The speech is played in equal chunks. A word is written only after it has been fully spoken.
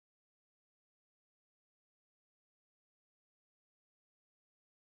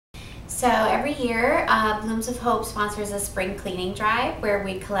So every year, Blooms of Hope sponsors a spring cleaning drive where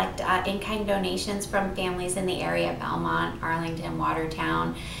we collect in-kind donations from families in the area, Belmont, Arlington,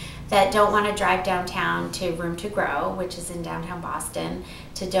 Watertown, that don't want to drive downtown to Room to Grow, which is in downtown Boston,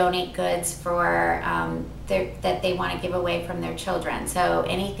 to donate goods for that they want to give away from their children. So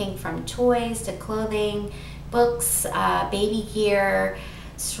anything from toys to clothing, books, baby gear,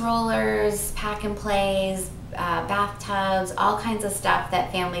 strollers, pack and plays, bathtubs, all kinds of stuff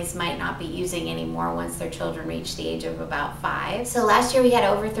that families might not be using anymore once their children reach the age of about 5. So last year we had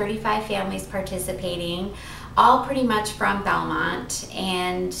over 35 families participating, all pretty much from Belmont,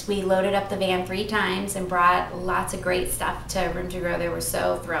 and we loaded up the van 3 times and brought lots of great stuff to Room to Grow. They were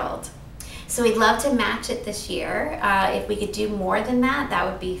so thrilled. So we'd love to match it this year. If we could do more than that, that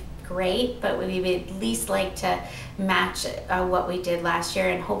would be great, but we would at least like to match what we did last year,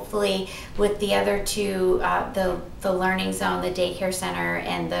 and hopefully with the other two, the Learning Zone, the daycare center,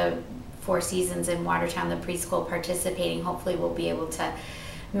 and the Four Seasons in Watertown, the preschool participating, hopefully we'll be able to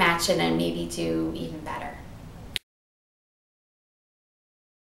match it and maybe do even better.